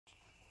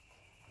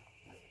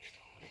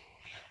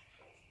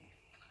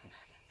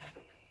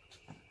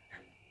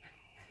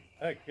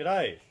Hey,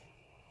 g'day.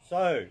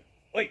 So,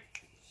 wait,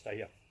 stay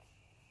here.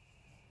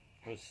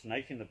 There's a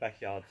snake in the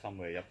backyard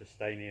somewhere. You have to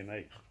stay near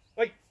me.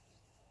 Wait.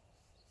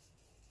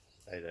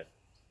 Stay there.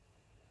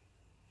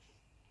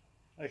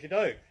 Okie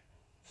doke.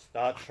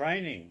 Start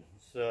training.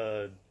 It's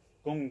a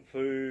Kung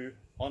Fu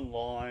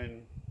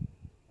online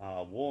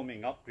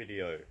warming up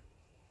video.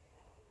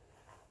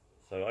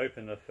 So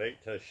open the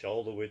feet to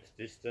shoulder width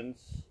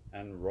distance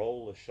and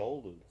roll the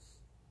shoulders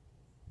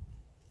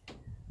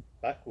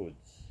backwards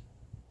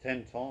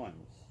 10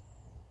 times.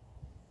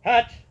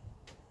 Hatch!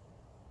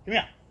 Come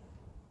here!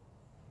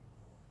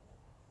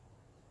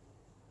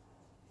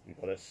 You've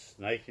got a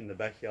snake in the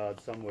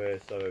backyard somewhere,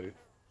 so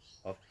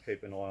I have to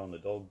keep an eye on the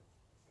dog.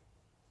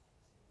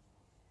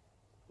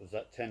 Was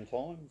that 10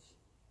 times?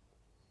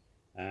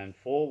 And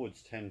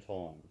forwards 10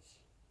 times.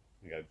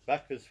 You go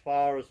back as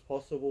far as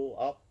possible,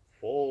 up,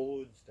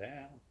 forwards,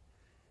 down.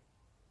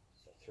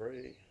 So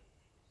 3,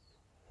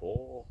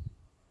 4,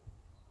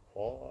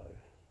 5,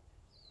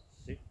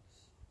 6,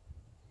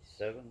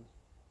 7,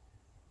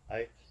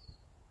 8,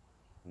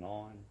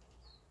 9,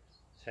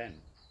 10.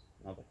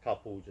 Another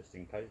couple just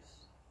in case.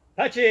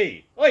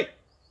 Patchy! Oi!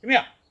 Come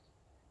here!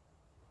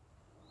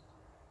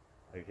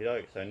 Okie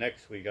doke, so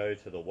next we go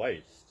to the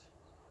waist.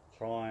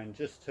 Try and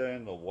just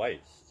turn the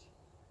waist.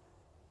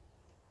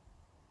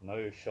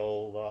 No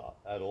shoulder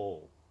at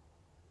all.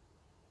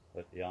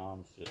 Let the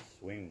arms just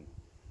swing.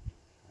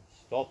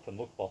 Stop and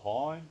look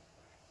behind,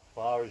 as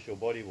far as your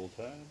body will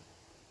turn.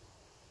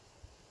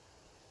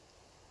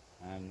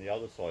 And the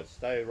other side,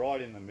 stay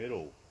right in the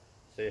middle.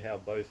 See how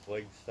both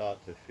legs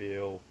start to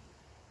feel.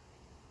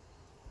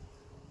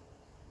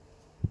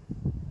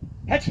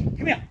 Patchy,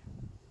 come here!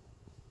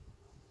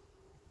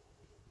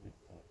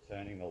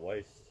 Turning the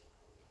waist.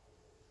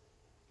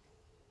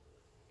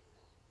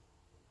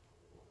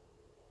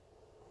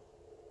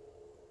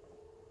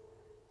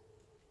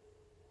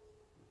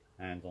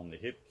 Hands on the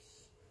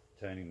hips,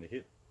 turning the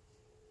hip.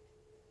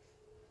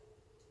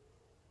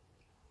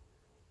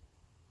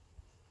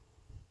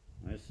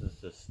 This is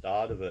the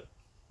start of it.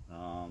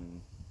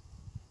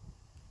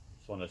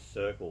 Just want to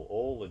circle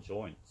all the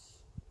joints.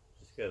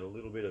 Just get a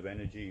little bit of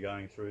energy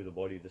going through the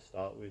body to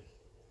start with.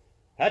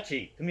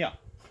 Patchy, come here.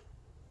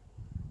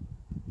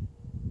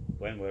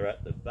 When we're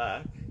at the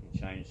back, you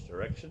change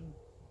direction.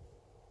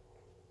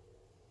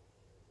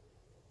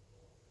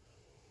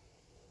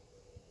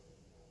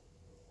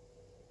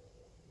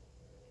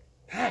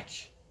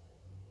 Patch!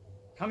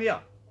 Come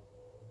here.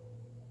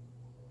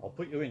 I'll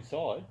put you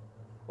inside.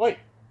 Wait!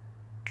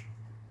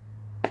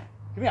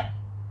 Come here.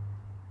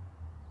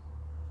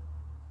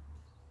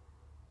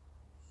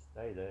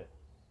 Stay there.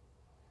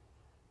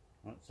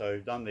 Right, so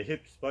done the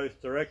hips both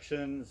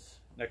directions.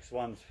 Next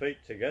one's feet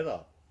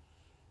together.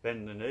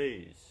 Bend the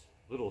knees.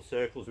 Little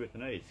circles with the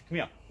knees. Come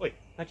here. Wait,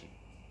 Patchy.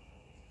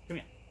 Come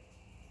here.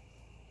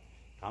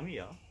 Come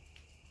here.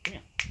 Come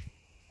here.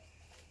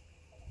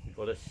 You've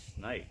got a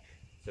snake.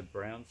 It's a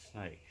brown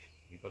snake.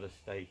 You've got to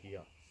stay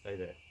here. Stay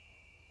there.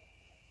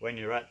 When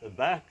you're at the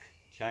back,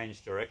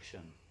 change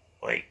direction.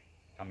 Oi,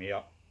 come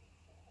here.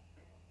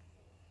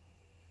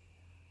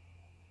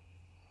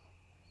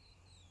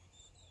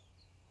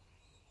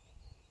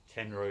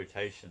 Ten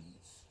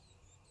rotations.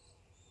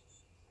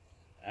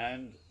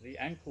 And the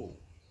ankle.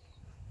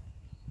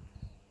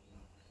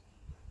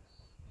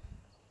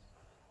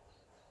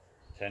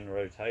 Ten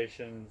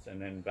rotations and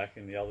then back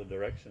in the other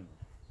direction.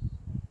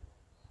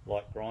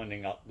 Like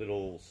grinding up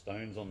little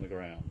stones on the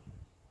ground.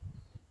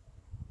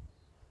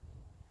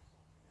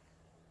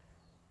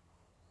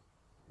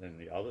 Then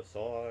the other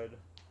side.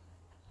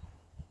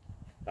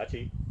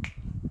 Patchy.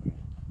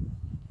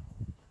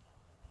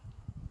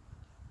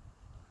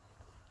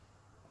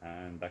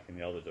 And back in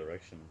the other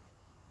direction.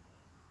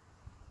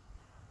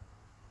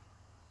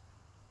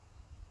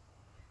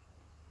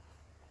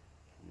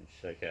 And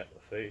shake out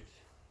the feet.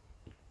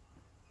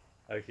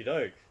 Okie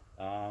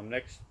doke.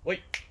 Next,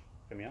 wait,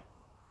 come here.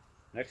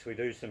 Next we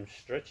do some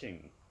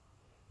stretching.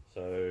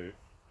 So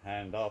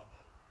hand up.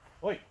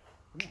 Wait,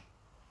 come here.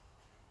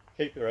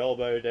 Keep your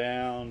elbow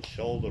down,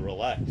 shoulder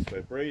relaxed.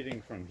 We're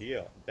breathing from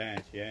here,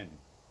 dantian,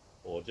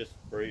 or just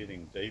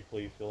breathing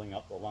deeply, filling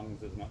up the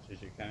lungs as much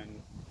as you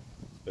can.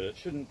 But it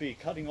shouldn't be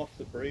cutting off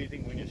the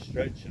breathing when you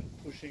stretch and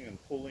pushing and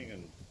pulling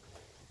and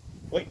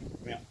wait,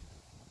 come here.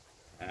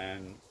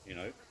 And you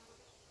know,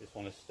 just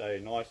want to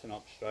stay nice and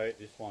up straight.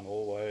 This one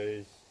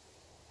always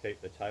keep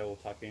the tail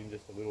tucked in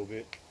just a little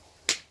bit.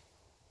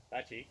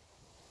 Patchy.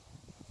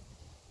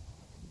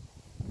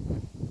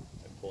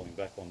 Pulling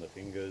back on the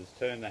fingers.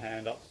 Turn the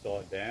hand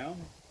upside down.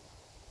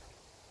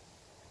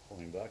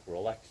 Pulling back.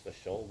 Relax the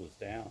shoulders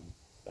down.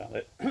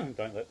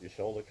 Don't let your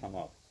shoulder come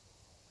up.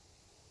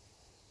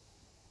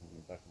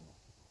 Pulling back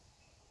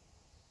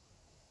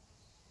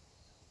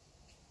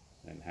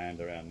on. Then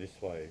hand around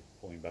this way.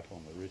 Pulling back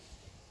on the wrist.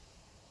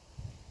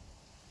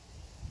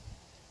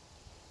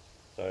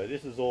 So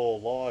this is all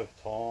live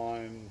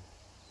time.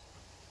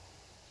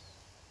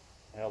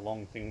 How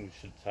long things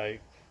should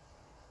take.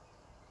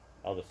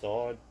 Other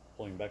side,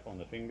 pulling back on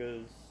the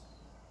fingers,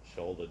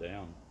 shoulder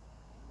down.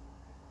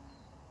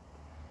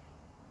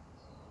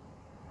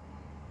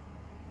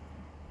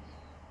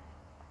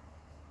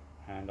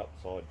 hand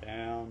upside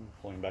down,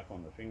 pulling back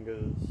on the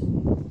fingers.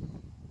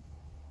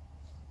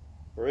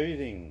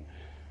 Breathing.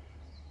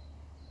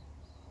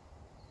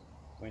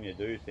 When you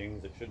do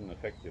things, it shouldn't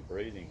affect your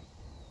breathing.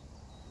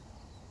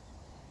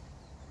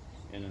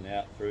 In and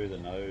out through the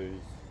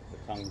nose, the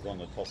tongue's on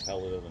the top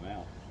palate of the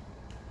mouth.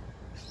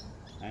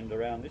 And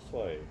around this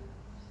way,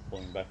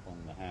 pulling back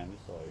on the hand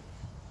this way.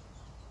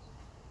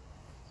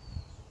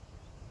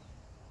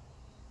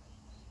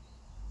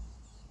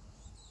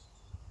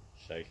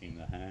 Shaking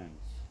the hands.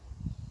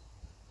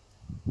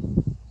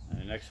 And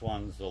the next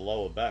one's the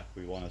lower back.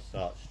 We want to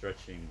start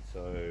stretching,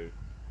 so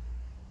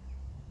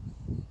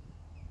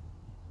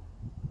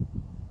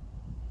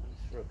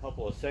just for a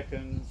couple of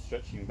seconds,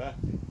 stretching back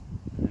and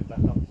then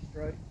back up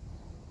straight.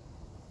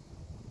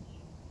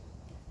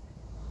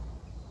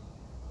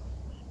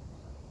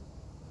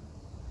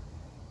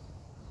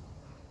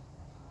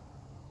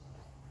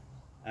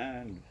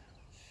 And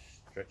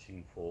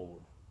stretching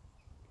forward.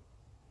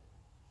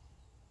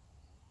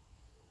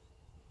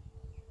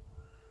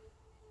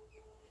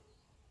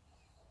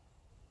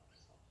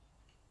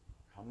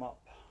 Come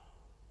up,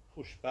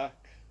 push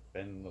back,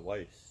 bend the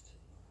waist,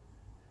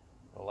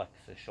 relax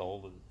the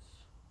shoulders.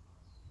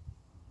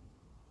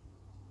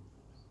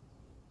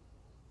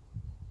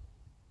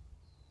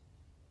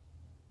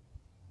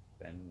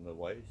 Bend the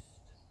waist,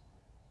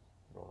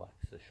 relax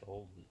the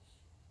shoulders.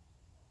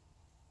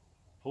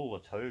 Pull the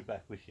toe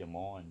back with your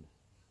mind.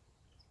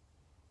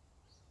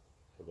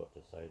 Forgot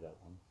to say that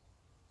one.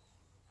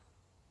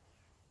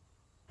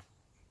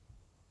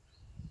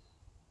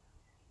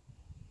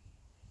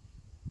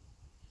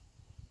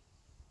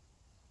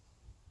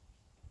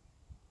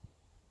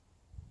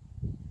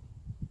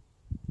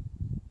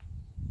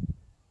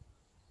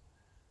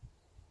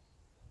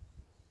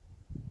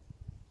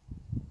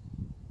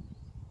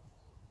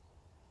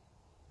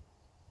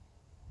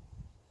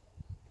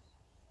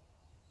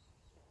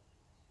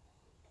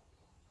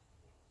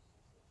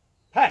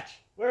 Patch,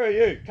 where are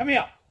you? Come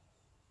here.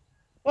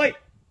 Wait,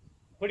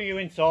 putting you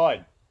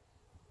inside.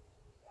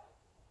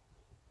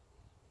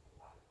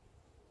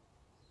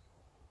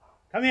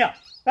 Come here,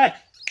 Patch.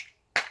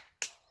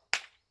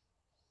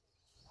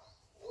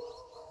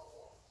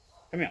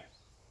 Come here.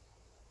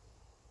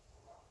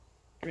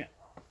 Come here.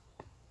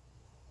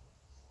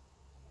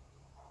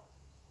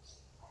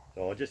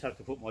 So I just have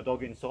to put my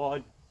dog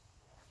inside.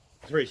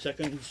 3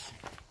 seconds.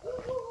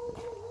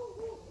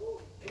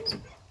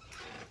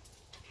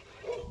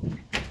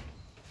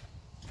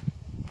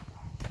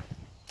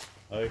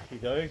 Okie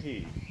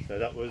dokie. So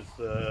that was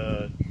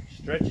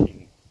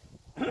stretching.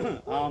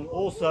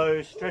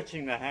 Also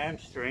stretching the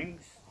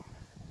hamstrings.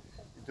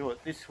 Do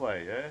it this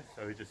way, yeah?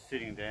 So we're just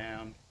sitting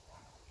down,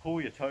 pull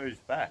your toes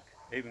back,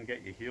 even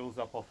get your heels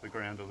up off the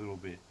ground a little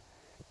bit,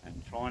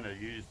 and trying to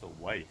use the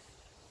waist.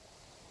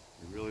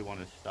 You really want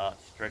to start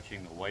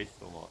stretching the waist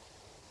a lot.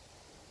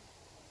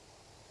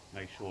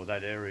 Make sure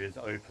that area is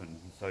open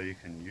so you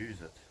can use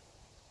it.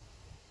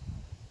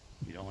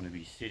 You don't want to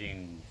be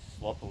sitting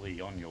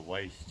sloppily on your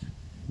waist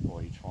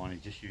while you're trying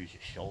to just use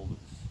your shoulders.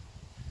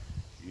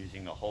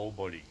 Using the whole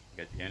body,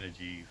 get the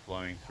energy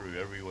flowing through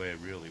everywhere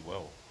really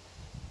well.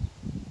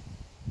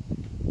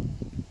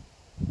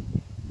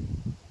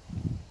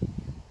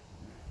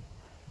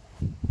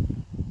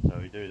 So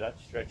we do that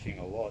stretching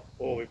a lot,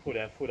 or we put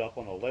our foot up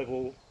on a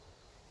level,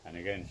 and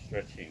again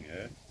stretching,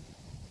 yeah?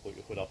 Put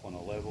your foot up on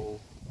a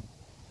level,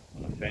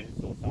 on a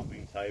fence or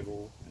something,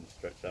 table, and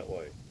stretch that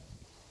way.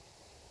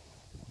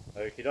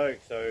 Okie doke,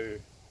 so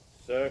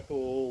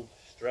circled,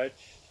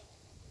 stretched.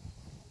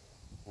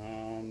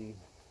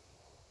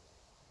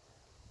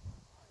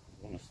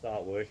 Want to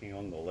start working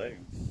on the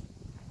legs.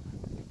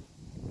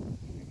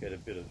 You get a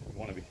bit of, you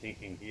want to be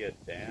thinking here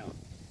down.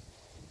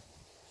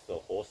 So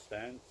horse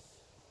stance.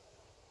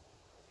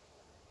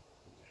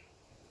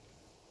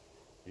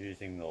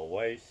 Using the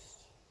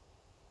waist.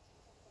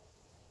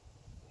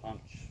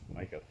 Punch,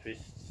 make a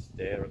fist,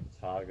 stare at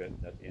the target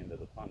at the end of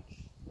the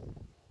punch.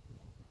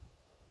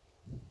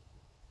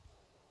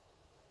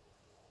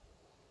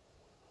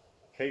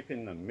 Keep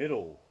in the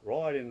middle,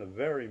 right in the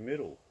very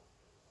middle.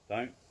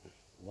 Don't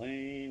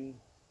lean.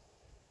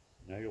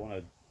 You know, you want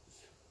to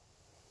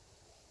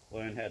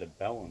learn how to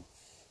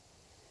balance,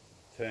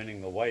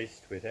 turning the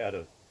waist without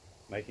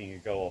making you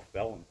go off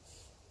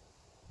balance.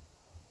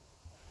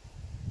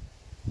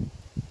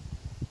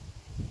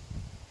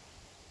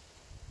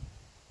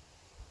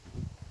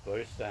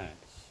 Bow stance.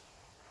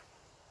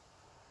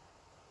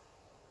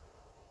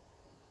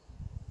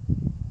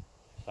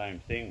 Same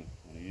thing,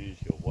 you want to use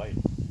your weight.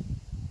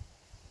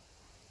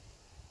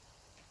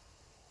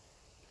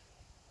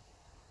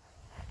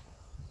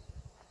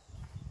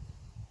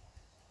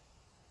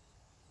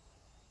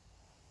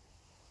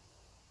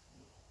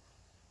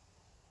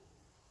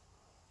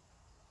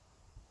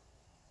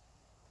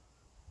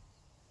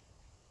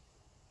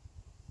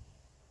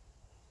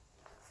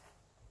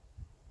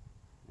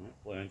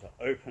 Learn to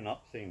open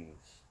up things.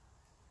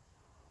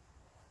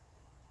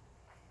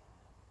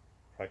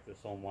 Practice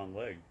on one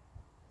leg.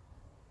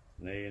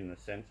 Knee in the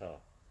center.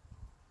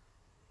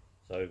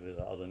 It's over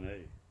the other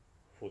knee.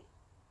 Foot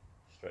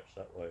stretch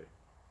that way.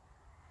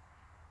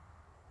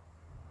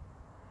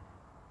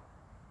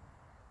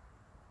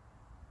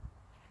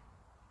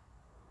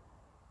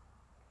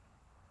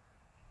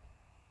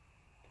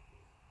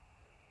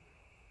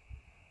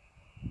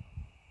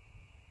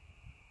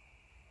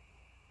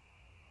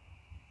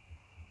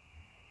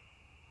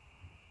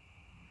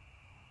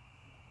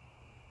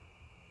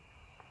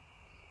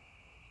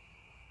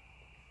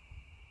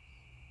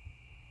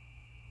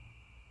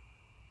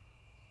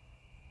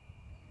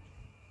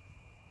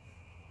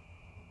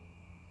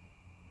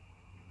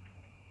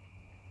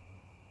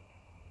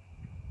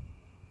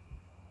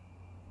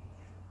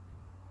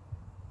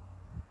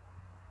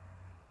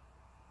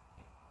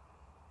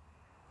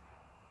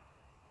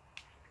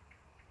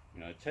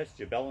 You know, test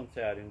your balance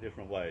out in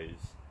different ways.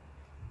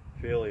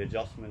 Feel the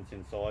adjustments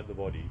inside the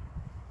body.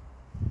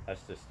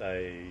 Has to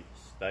stay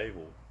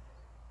stable.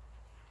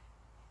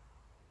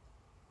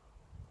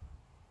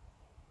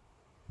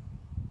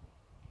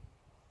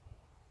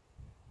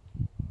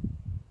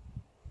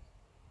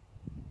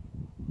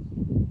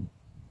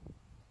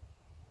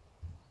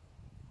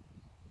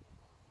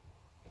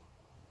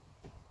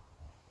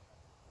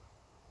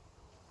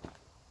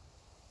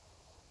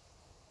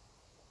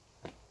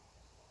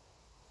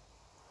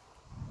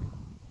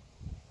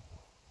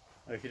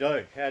 Okie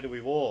doke, how do we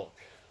walk?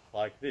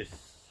 Like this.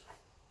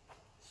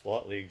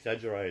 Slightly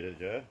exaggerated,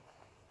 yeah?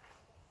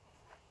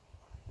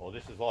 Well,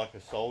 this is like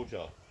a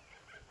soldier.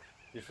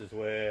 This is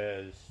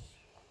where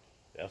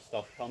our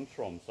stuff comes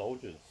from,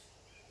 soldiers.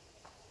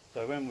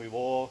 So when we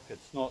walk,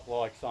 it's not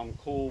like some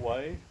cool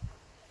way.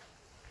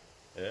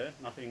 Yeah,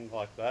 nothing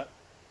like that.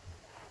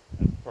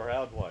 A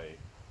proud way.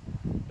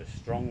 A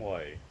strong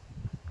way.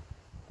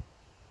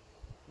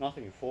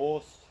 Nothing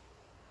forced.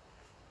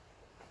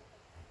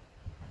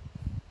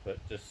 But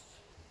just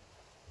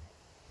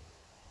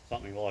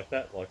something like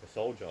that, like a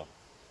soldier.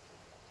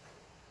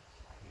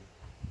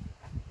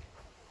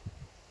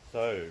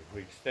 So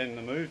we extend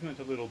the movement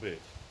a little bit,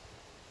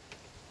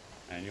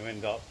 and you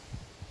end up,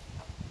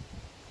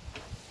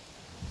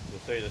 you'll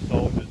see the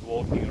soldiers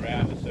walking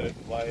around a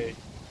certain way.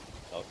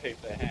 They'll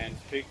keep their hands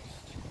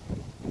fixed,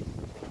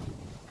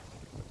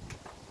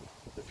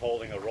 just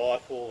holding a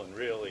rifle and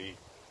really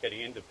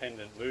getting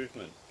independent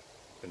movement,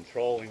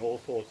 controlling all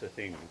sorts of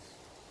things.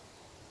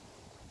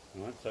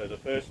 Right, so the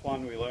first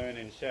one we learn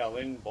in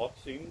Shaolin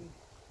boxing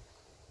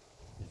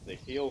is the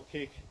heel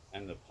kick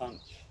and the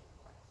punch.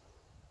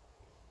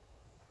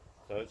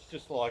 So it's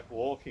just like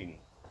walking,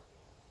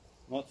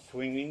 not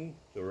swinging,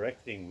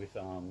 directing with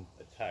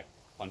attack,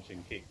 punch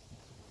and kick.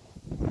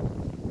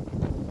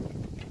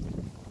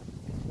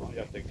 Well, you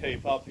have to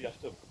keep up, you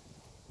have to,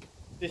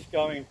 this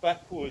going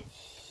backwards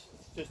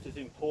is just as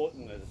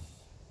important as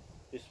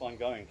this one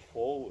going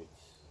forwards.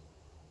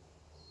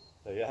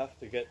 So you have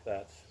to get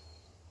that.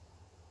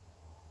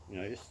 You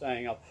know, you're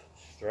staying up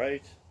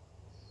straight,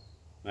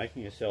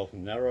 making yourself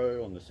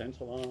narrow on the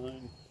centre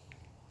line.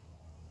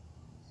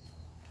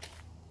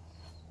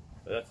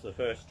 So that's the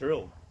first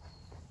drill.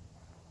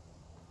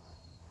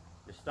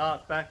 You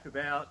start back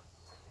about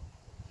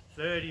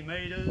 30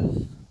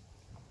 metres.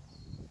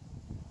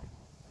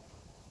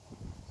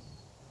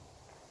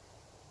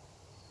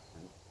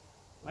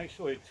 Make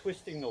sure you're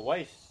twisting the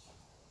waist,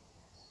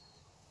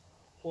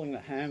 pulling the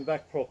hand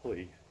back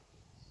properly,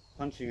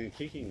 punching and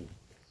kicking.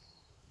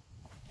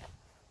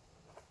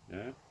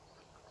 Yeah.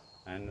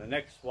 And the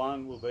next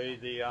one will be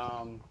the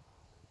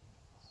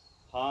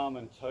palm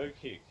and toe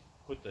kick.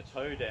 Put the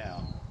toe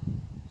down,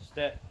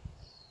 step.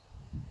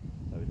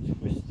 So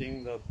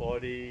twisting the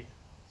body,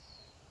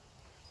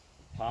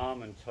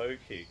 palm and toe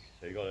kick.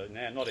 So you've got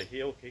now not a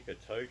heel kick, a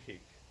toe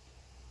kick.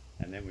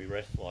 And then we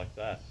rest like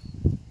that.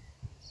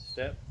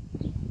 Step.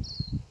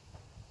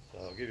 So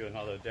I'll give you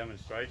another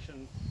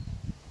demonstration.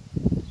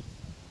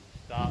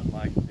 Start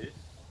like this.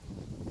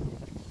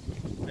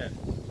 Step.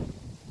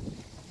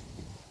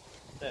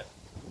 Step.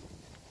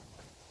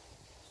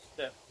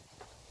 Step.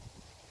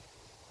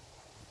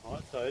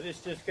 Alright, so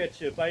this just gets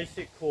your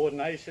basic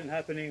coordination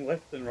happening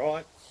left and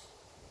right.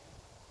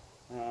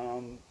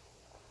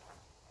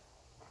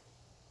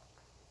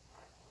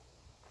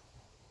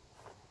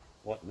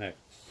 What next?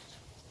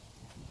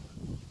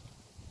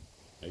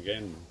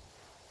 Again,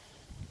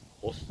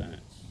 horse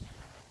stance,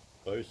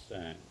 bow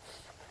stance,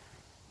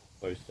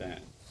 bow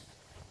stance,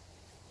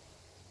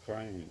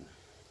 crane,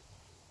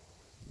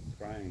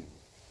 crane,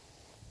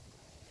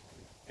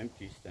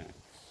 empty stance,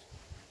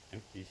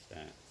 empty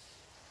stance,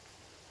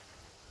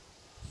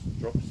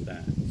 drop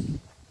stance,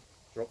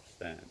 drop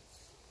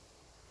stance.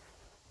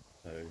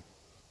 So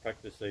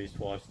practice these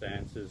 5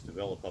 stances,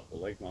 develop up the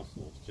leg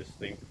muscles. Just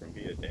think from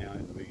here down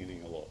in the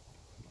beginning a lot.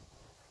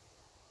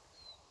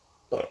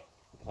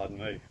 Pardon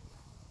me.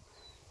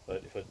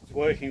 But if it's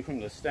working from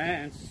the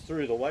stance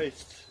through the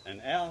waist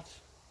and out,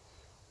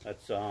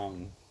 that's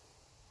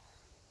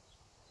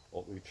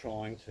what we're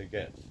trying to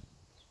get.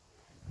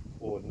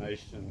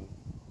 Coordination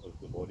of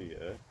the body,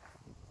 yeah?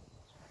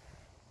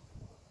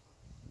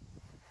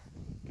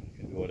 You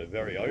can do it a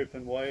very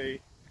open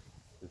way.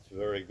 It's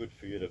very good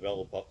for you to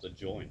develop up the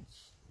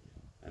joints.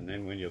 And And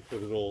then when you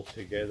put it all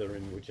together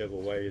in whichever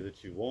way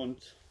that you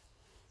want,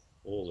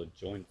 all the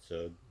joints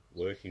are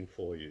working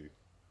for you.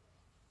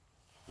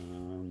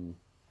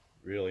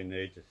 Really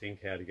need to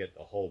think how to get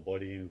the whole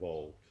body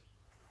involved.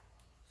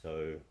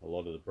 So a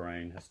lot of the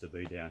brain has to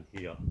be down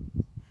here.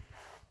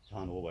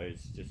 Can't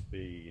always just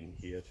be in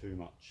here too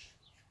much.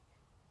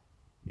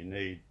 You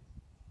need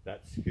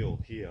that skill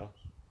here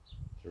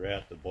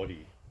throughout the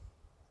body.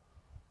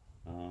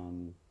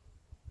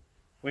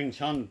 Wing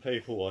Chun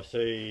people, I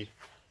see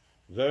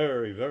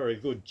very, very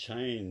good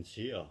chains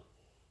here.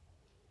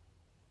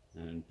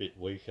 And a bit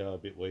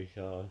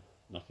weaker,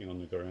 nothing on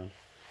the ground.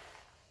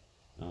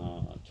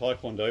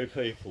 Taekwondo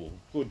people,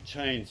 good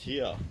chains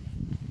here.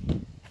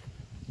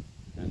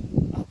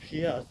 And up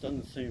here it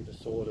doesn't seem to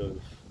sort of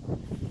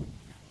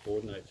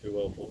coordinate too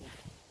well for them.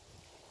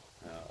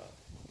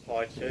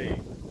 Tai Chi,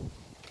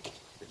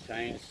 the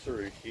chains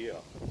through here.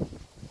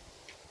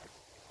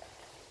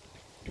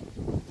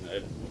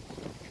 And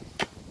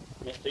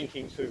not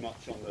thinking too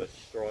much on the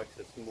strikes,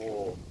 it's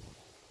more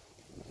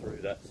through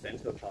that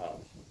centre part.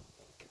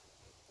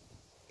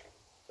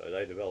 So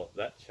they develop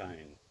that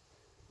chain.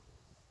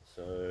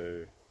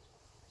 So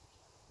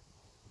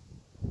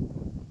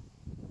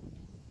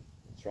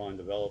try and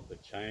develop the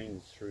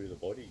chains through the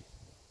body.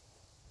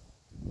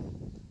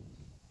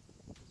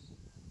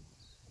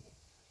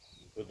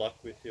 Good luck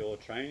with your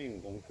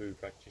training, Kung Fu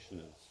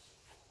practitioners.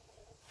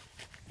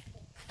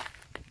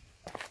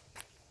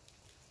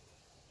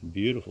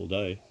 Beautiful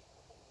day.